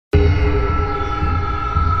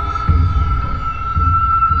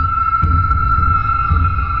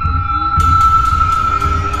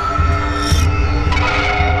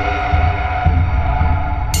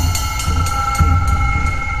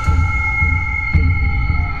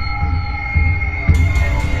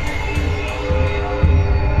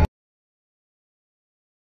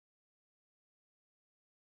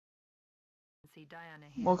Excellency Diana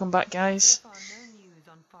here. Welcome back, guys. So far, no news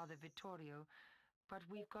on Father Vittorio, but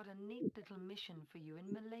we've got a neat little mission for you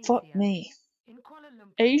in Malaysia. Fuck me. In Kuala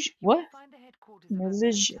Lumpur, Asia? you What? will find the headquarters of a very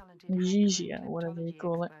Malaysia. talented hacker Malaysia, and whatever you kleptology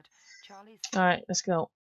call it. expert, Charlie. Alright, let's go.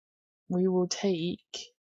 We will take...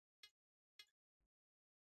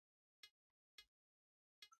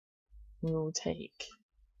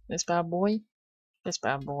 this bad boy. This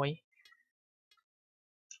bad boy.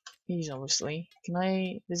 He's obviously...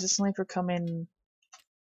 Does the sniper come in...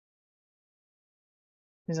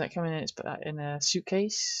 Is that coming in a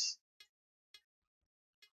suitcase?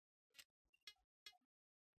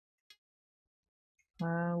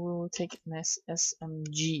 We'll take an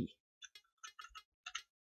SMG.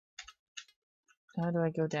 How do I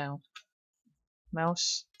go down?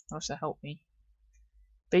 Mouse to help me.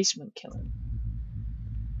 Basement killing.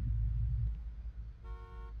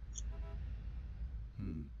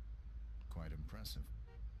 Quite impressive.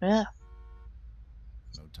 Yeah.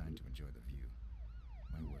 No time to enjoy the view.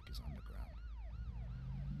 My work is underground.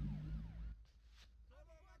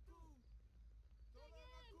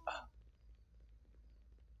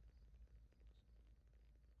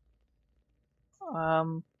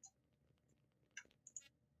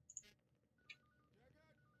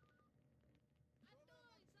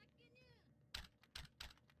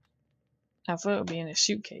 I thought it would be in a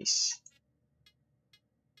suitcase.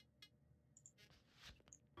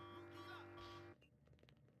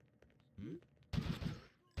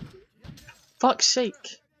 Fuck's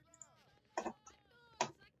sake.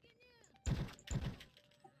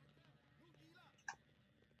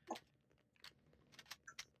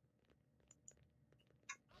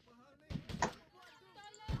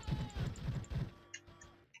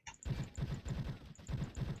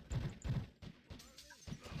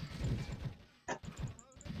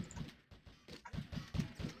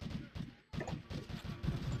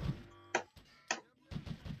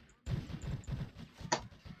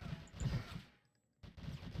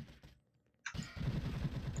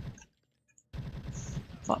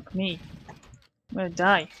 Fuck me. I'm gonna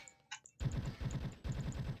die.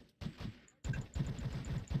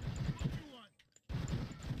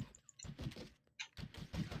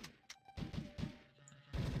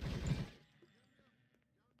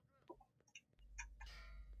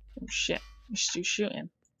 Oh shit. You're still shooting.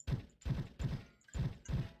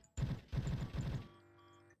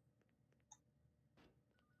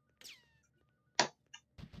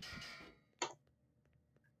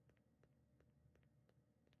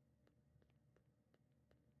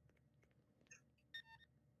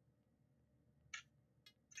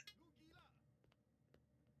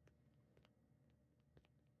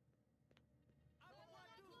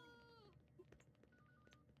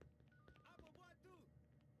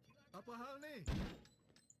 Apa hal ni?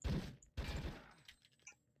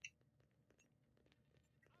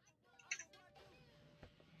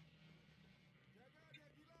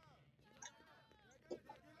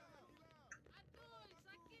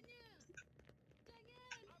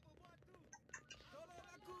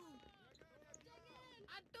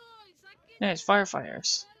 Yeah, it's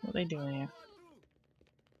firefighters. What are they doing here?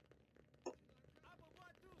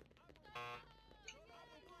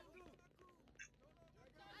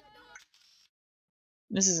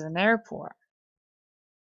 This is an airport.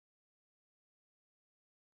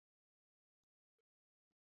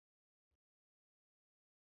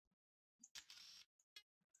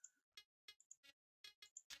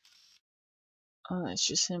 Oh, it's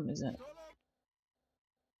just him, isn't it?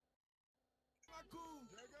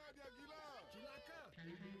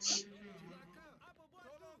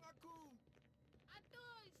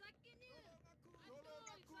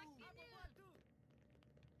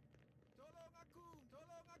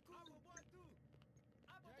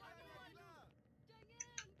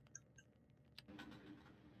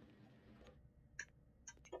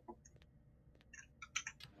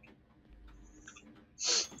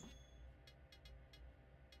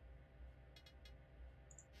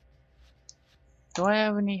 Do I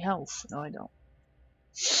have any health? No, I don't.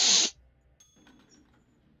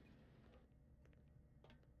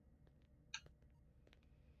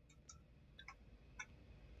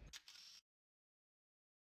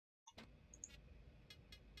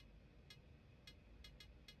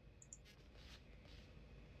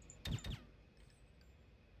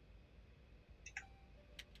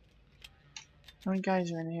 How many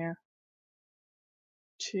guys are in here?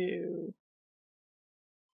 2.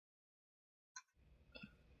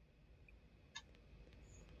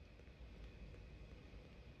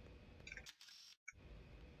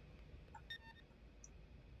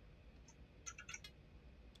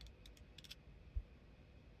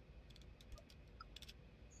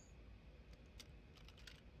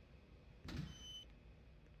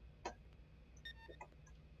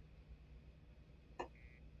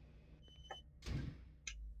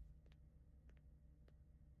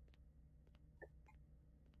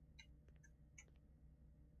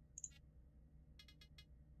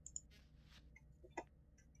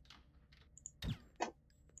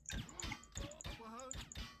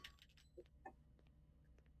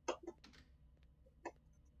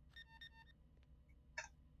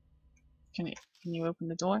 Can you open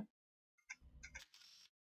the door?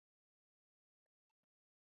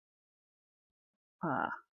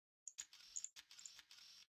 Ah,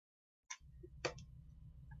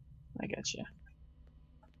 I got you.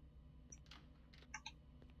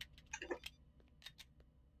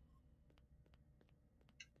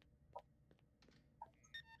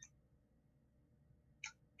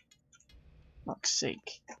 Fuck's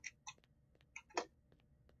sake.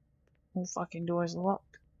 All fucking doors are locked.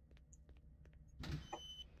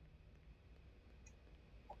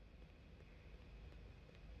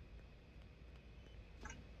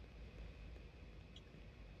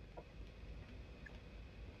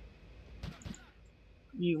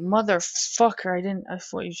 You motherfucker, I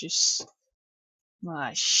thought you just...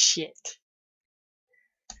 Ah, shit.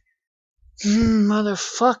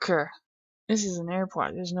 Motherfucker. This is an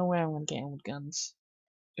airport, there's no way I'm gonna get in with guns.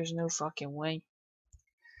 There's no fucking way.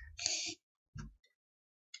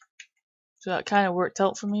 So that kinda worked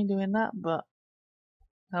out for me doing that, but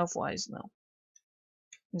health-wise, no.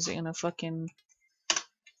 Is it gonna fucking...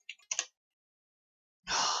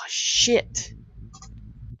 Oh, shit.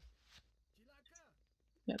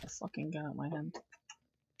 Get the fucking gun out of my hand.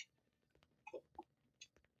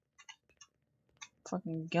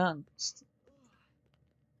 Fucking guns.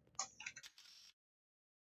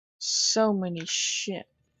 So many shit.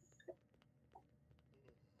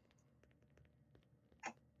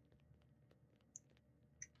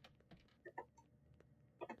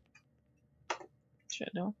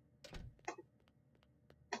 Shut door.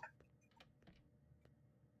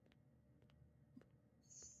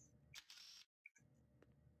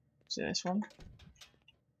 So this one.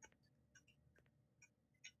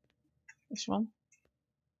 This one.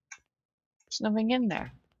 There's nothing in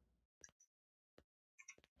there.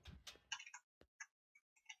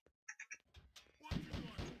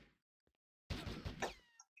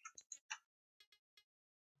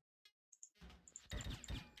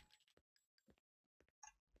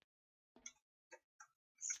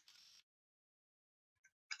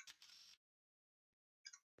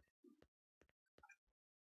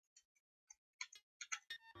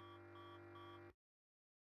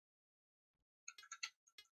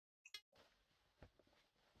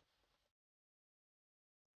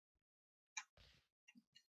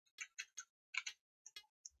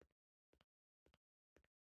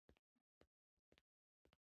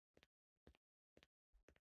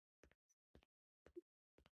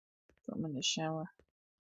 Put them in the shower.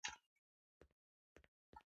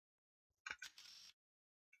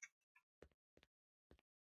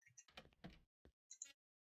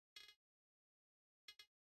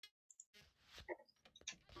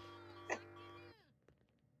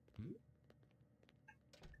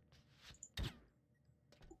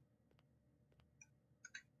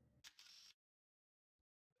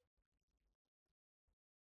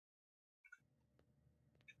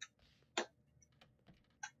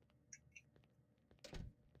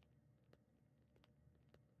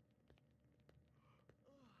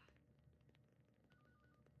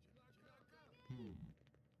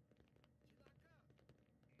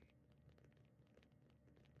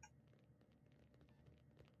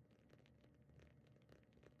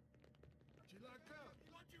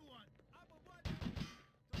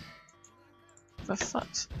 For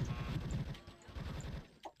fuck's...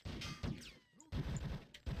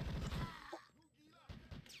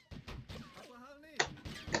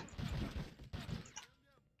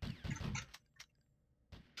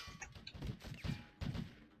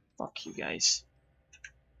 Fuck you guys.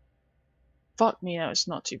 Fuck me, that was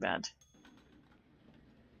not too bad.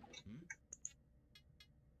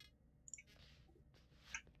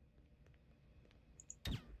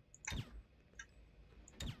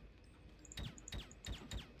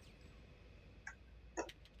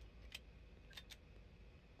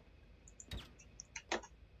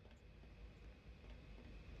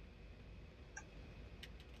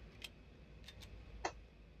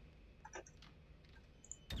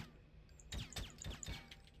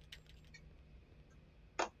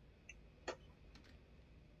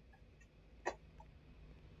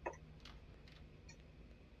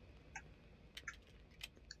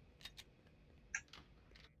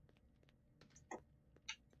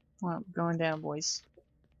 Well, going down, boys.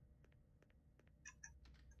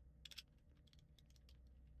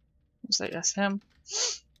 Looks like that's him.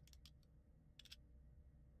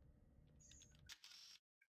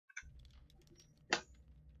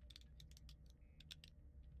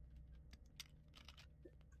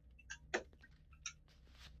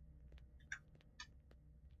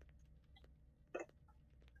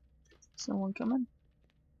 Someone coming?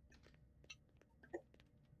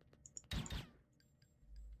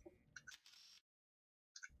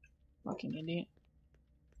 fucking idiot.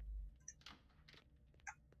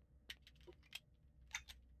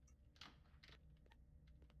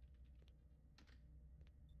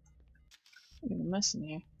 Look at the mess in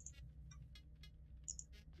here.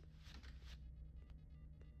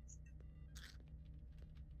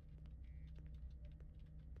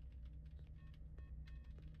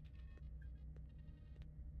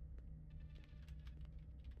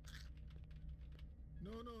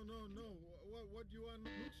 No. What you want?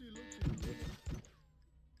 Look.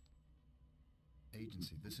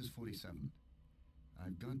 Agency, this is 47.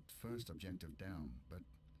 I've got first objective down, but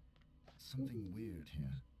something weird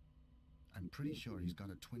here. I'm pretty sure he's got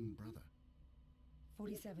a twin brother.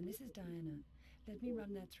 47, this is Diana. Let me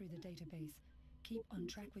run that through the database. Keep on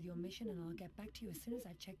track with your mission and I'll get back to you as soon as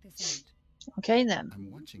I check this out. Okay then.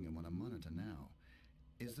 I'm watching him on a monitor now.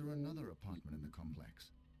 Is there another apartment in the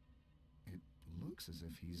complex? It looks as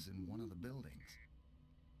if he's in one of the buildings.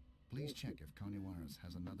 Please check if Koniwaras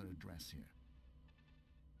has another address here.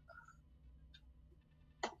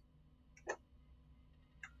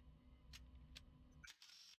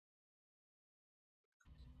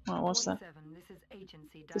 What was that? 47, this is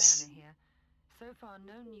Agency This- Diana here. So far,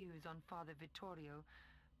 no news on Father Vittorio,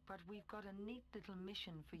 but we've got a neat little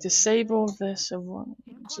mission for you. Disable in the surveillance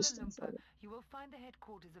In Kuala system. Lumpur, you will find the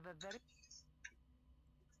headquarters of a very...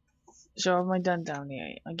 So am I done down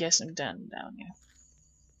here? I guess I'm done down here.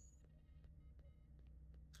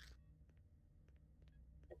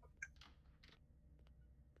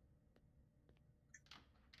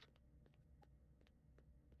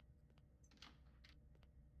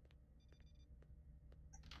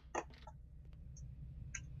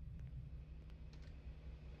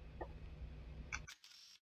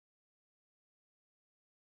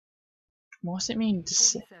 What's it mean?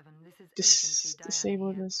 47, this is Agency Diana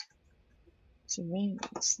Disable here. this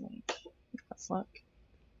surveillance link. What the fuck?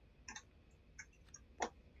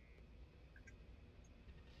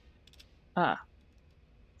 Ah.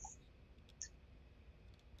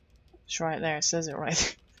 It's right there, it says it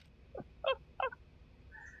right.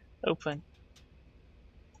 Open.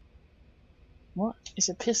 What? It's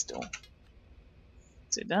a pistol.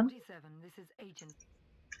 Is it done? 47, this is Agent...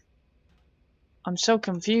 I'm so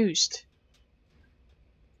confused.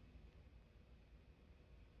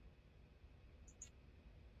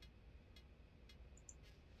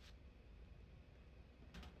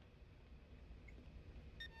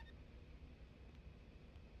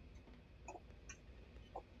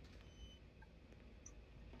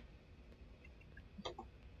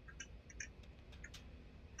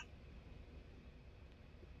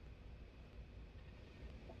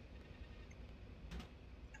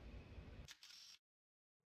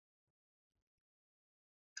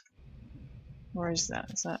 Where is that?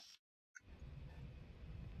 Is that...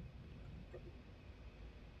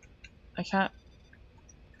 I can't...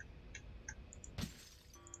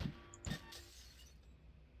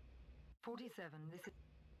 47, this is...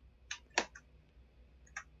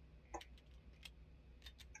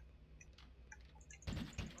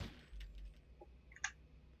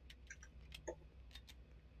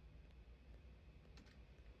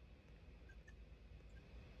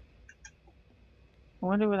 I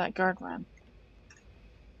wonder where that guard ran.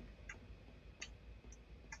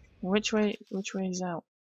 Which way is out?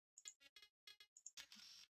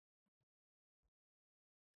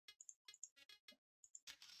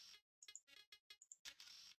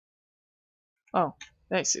 Oh,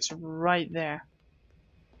 the exit's right there.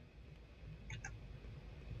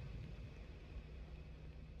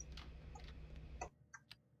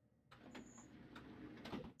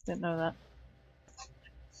 Didn't know that.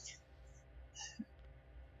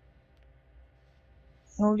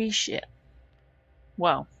 Holy shit.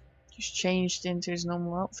 Wow. Just changed into his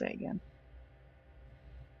normal outfit again.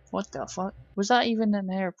 What the fuck? Was that even an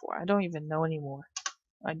airport? I don't even know anymore.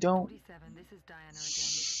 I don't. 47, this is Diana again.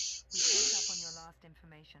 We checked up on your last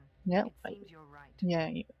information. Yep. It seems you're right. Yeah,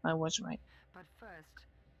 I was right. But first,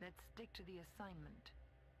 let's stick to the assignment.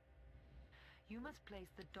 You must place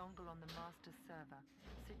the dongle on the master server,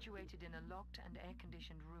 situated in a locked and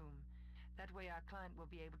air-conditioned room. That way our client will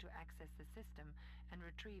be able to access the system and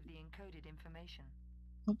retrieve the encoded information.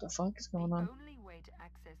 What the fuck is going The on? only way to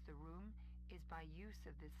access the room is by use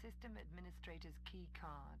of the system administrator's key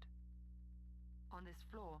card. On this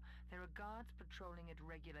floor, there are guards patrolling at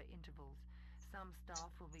regular intervals. Some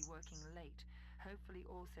staff will be working late, hopefully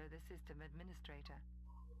also the system administrator.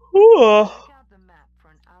 Ooh. Check out the map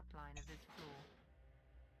for an outline of this floor.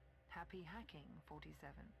 Happy hacking,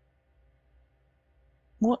 47.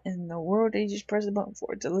 What in the world did you just press the button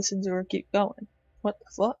for? To listen to her keep going? What the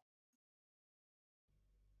fuck?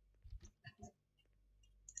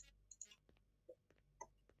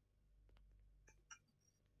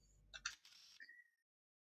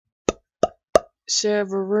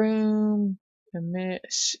 Server room. There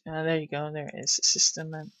you go. There it is.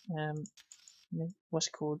 System and what's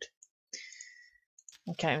it called?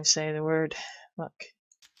 I can't even say the word. Look,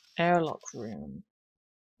 airlock room,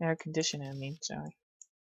 air conditioning. I mean, sorry.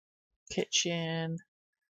 Kitchen.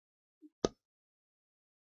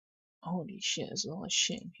 Holy shit! There's a lot of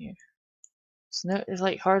shit in here. There's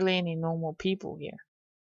like hardly any normal people here.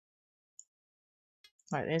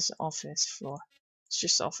 Right, there's the office floor. It's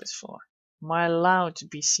just office floor. Am I allowed to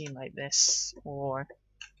be seen like this, or?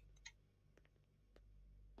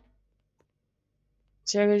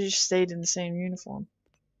 See, I just stayed in the same uniform.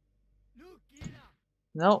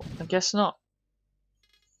 No, I guess not.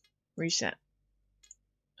 Reset.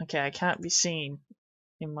 Okay, I can't be seen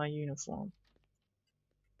in my uniform.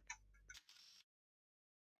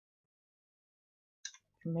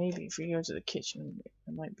 Maybe if we go to the kitchen,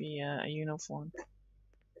 there might be a uniform.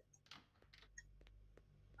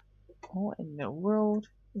 What in the world?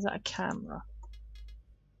 Is that a camera?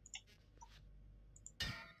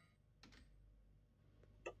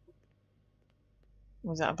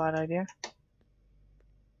 Was that a bad idea?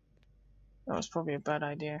 That was probably a bad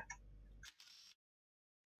idea.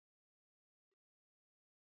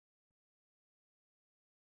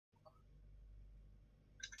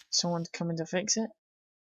 Someone's coming to fix it?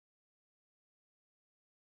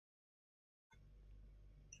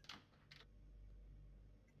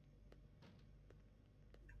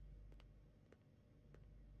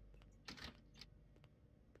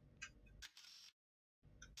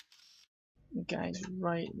 The guy's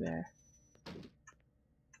right there.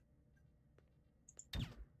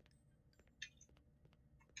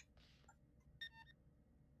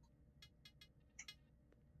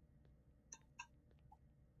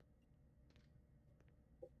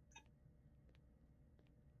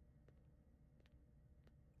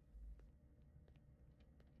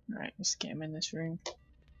 Alright, let's get him in this room.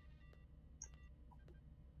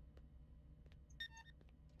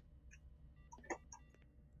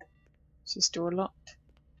 Is this door locked?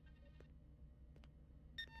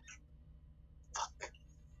 Fuck.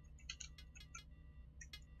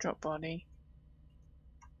 Drop body.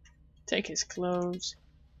 Take his clothes.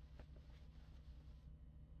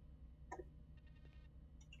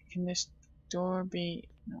 Can this door be...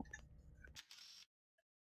 No.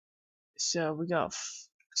 So we got...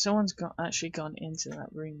 Someone's actually gone into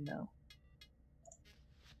that room now.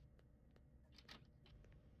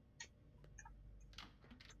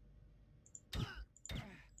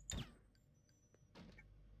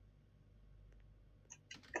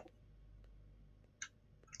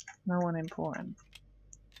 No one important.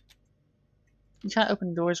 You can't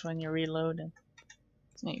open doors when you're reloading.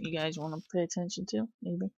 Something you guys want to pay attention to,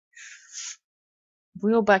 maybe.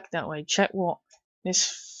 Wheel back that way. Check what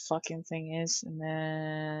this fucking thing is, and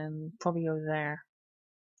then probably go there.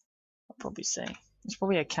 I'll probably say. There's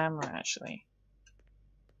probably a camera actually.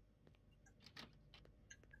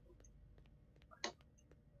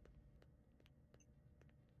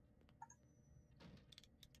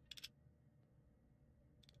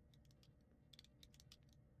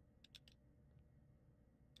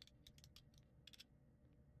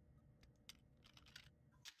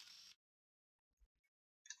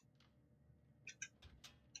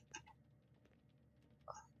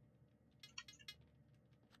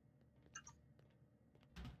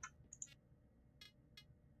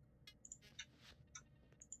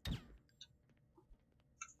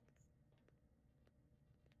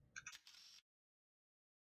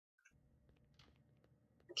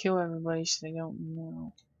 Kill everybody so they don't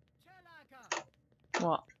know.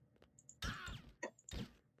 What?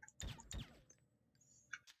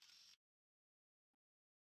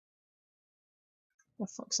 What the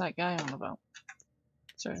fuck's that guy on about?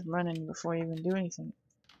 Sorry, I'm running before you even do anything.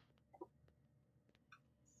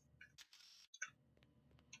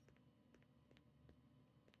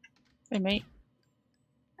 Hey mate.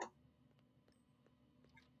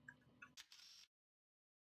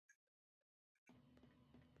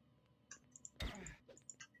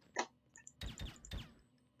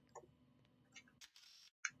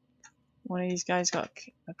 One of these guys got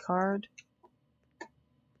a card.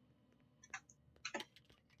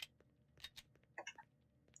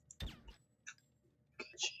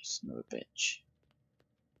 Jeez, another bitch.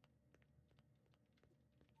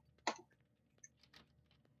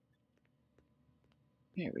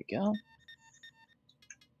 Here we go.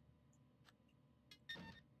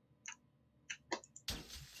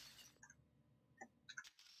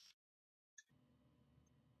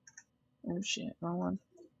 Oh shit, wrong one.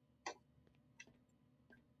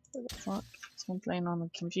 What the fuck? Someone playing on the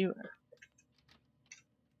computer.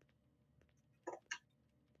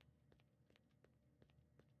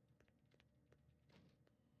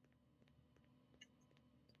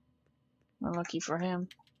 Unlucky for him.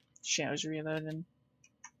 Shit, I was reloading.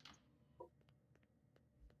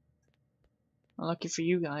 Unlucky for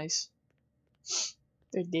you guys.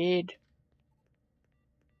 They're dead.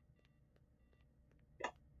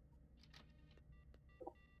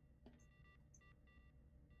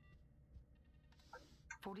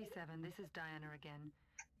 "47, this is Diana again.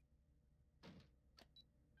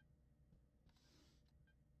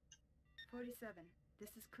 47, this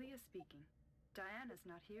is Clea speaking. Diana's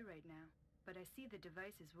not here right now, but I see the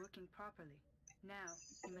device is working properly. Now,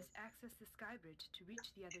 you must access the skybridge to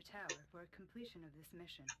reach the other tower for completion of this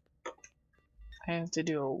mission. I have to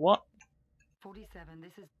do a what? 47,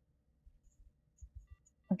 this is...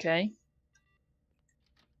 Okay.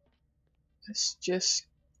 Let's just...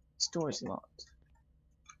 Store's locked.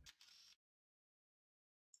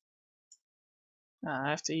 Ah, I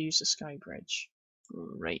have to use the sky bridge.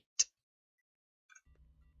 Great.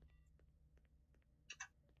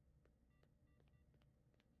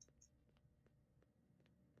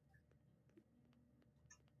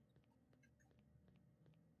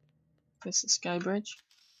 This is the sky bridge.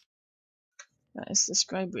 That is the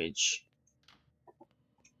sky bridge.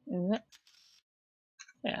 Isn't it?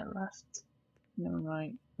 Yeah, left. No,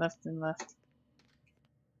 right. Left and left.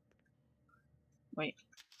 Wait.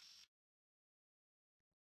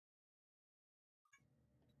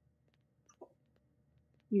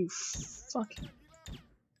 You fucking...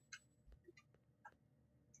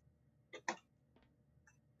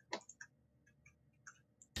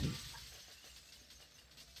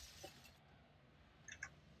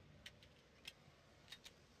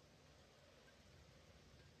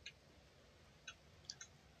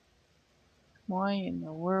 Why in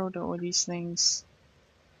the world are all these things?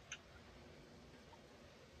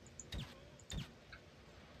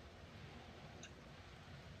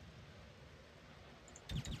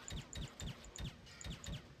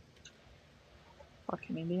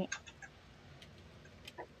 Fucking idiot.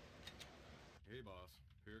 Hey boss,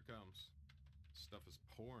 here it comes. Stuff is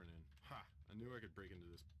pouring in. Ha! I knew I could break into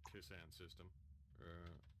this pissant system.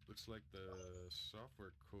 Looks like the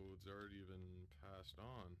software code's already been passed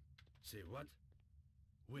on. Say what?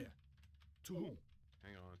 Where? To whom?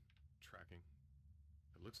 Hang on. Tracking.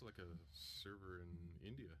 It looks like a server in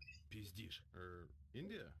India. Pizdish.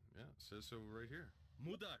 India. Yeah, it says so right here.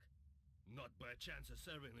 Mudak. Not by chance a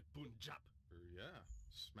server in Punjab. Yeah,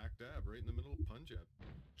 smack dab right in the middle of Punjab.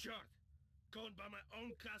 Chart. Called by my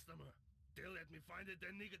own customer. They let me find it,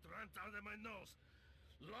 then nigga runs out of my nose.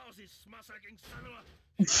 Lousy smussacking son of a...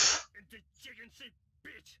 into chicken shit,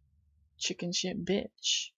 bitch. Chicken shit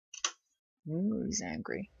bitch. Ooh, he's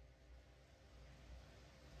angry.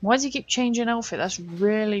 Why does he keep changing outfit? That's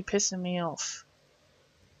really pissing me off.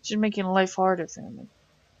 It's just making life harder for me.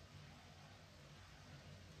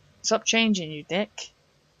 Stop changing, you dick.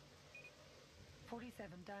 47,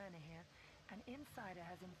 Diana here. An insider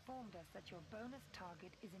has informed us that your bonus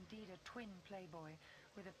target is indeed a twin playboy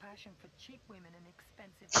with a passion for cheap women and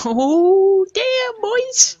expensive... Oh, damn,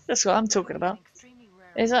 boys! That's what I'm talking about.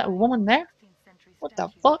 Is that a woman there? What the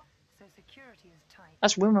fuck? So security is tight.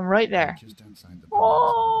 That's women right there. Just outside the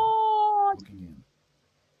Oh, looking in.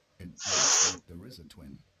 It looks like there is a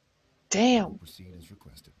twin. damn. Proceed as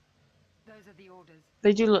requested. Those are the orders.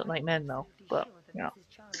 They do look like men though, but you know.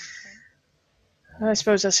 I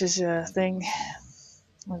suppose that's his thing.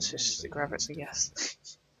 That's just the graphics, I guess.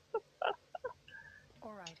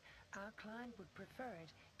 Alright, our client would prefer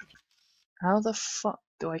it if you... How the fuck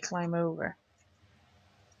do I climb over?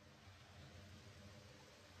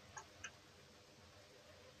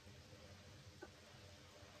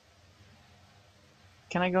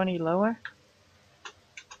 Can I go any lower?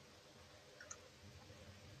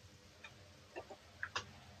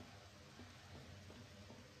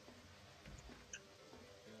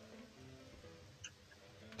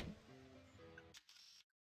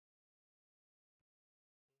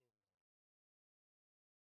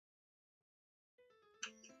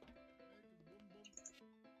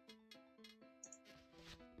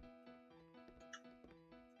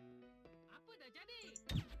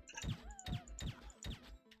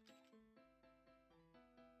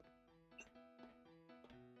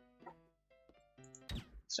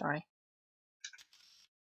 Sorry.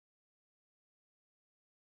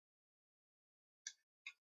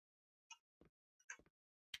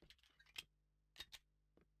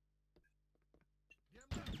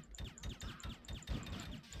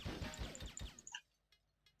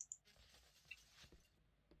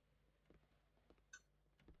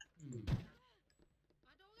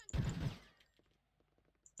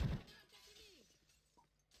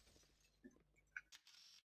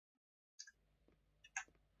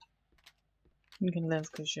 You can live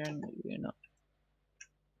because you're not.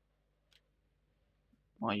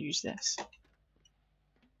 I'll use this.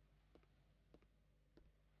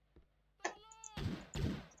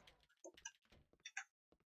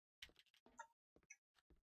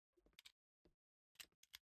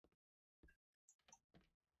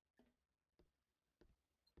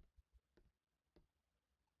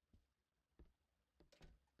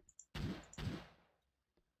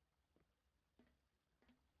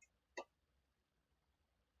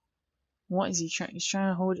 What is he trying? He's trying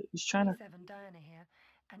to hold it. He's trying to 47 Diana here.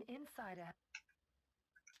 An insider.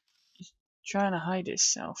 hide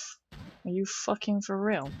himself. Are you fucking for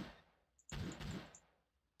real?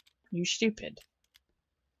 You stupid.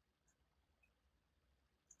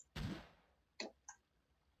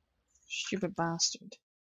 Stupid bastard.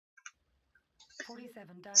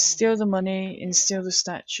 47 Diana Steal here. the money and steal the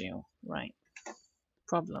statue. Right.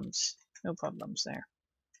 Problems. No problems there.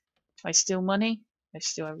 I steal money, I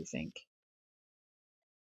steal everything.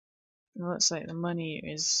 It looks like the money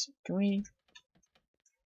is... Can we...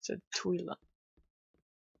 It's a toilet.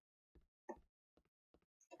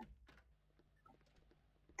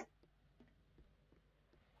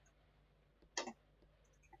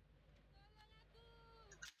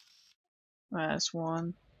 That's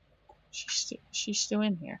one. She's still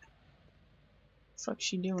in here. Fuck's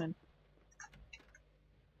she doing?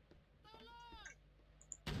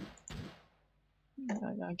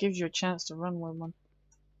 I give you a chance to run with one.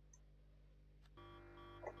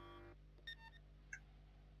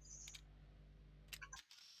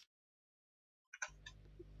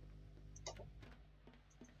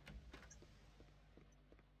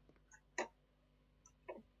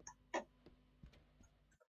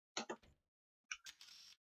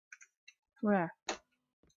 Where?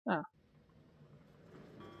 Oh.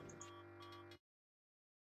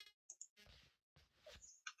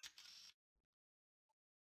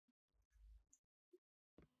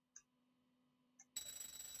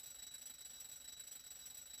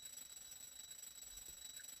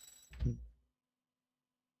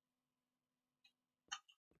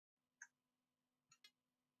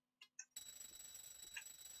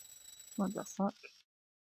 What the fuck?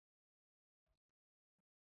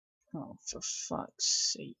 Oh, for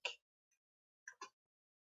fuck's sake.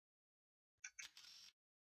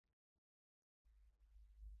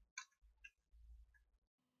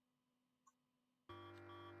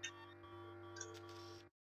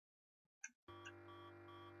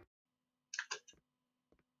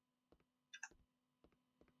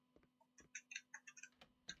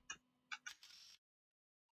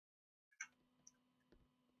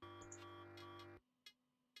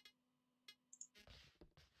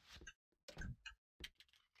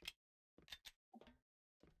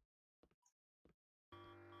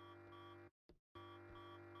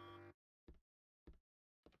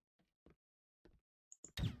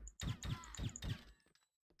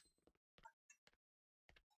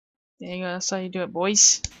 There you go, that's how you do it,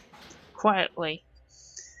 boys. Quietly.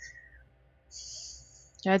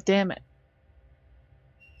 God damn it.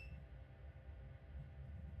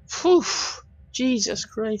 Whew! Jesus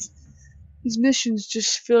Christ. These missions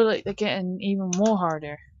just feel like they're getting even more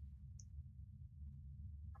harder.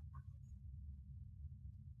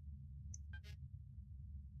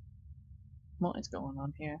 What is going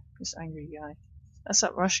on here? This angry guy. That's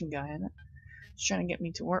that Russian guy, isn't it? He's trying to get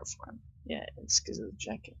me to work for him. Yeah, it's because of the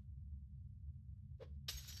jacket.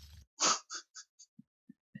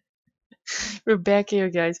 We're back here,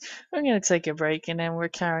 guys. We're gonna take a break and then we're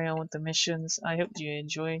carrying on with the missions. I hope you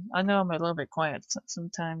enjoy. I know I'm a little bit quiet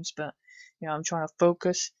sometimes, but you know I'm trying to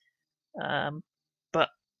focus. But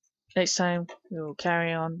next time we'll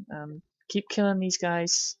carry on. Keep killing these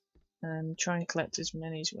guys and try and collect as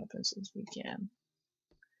many weapons as we can.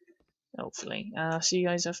 Hopefully. See you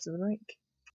guys after the break.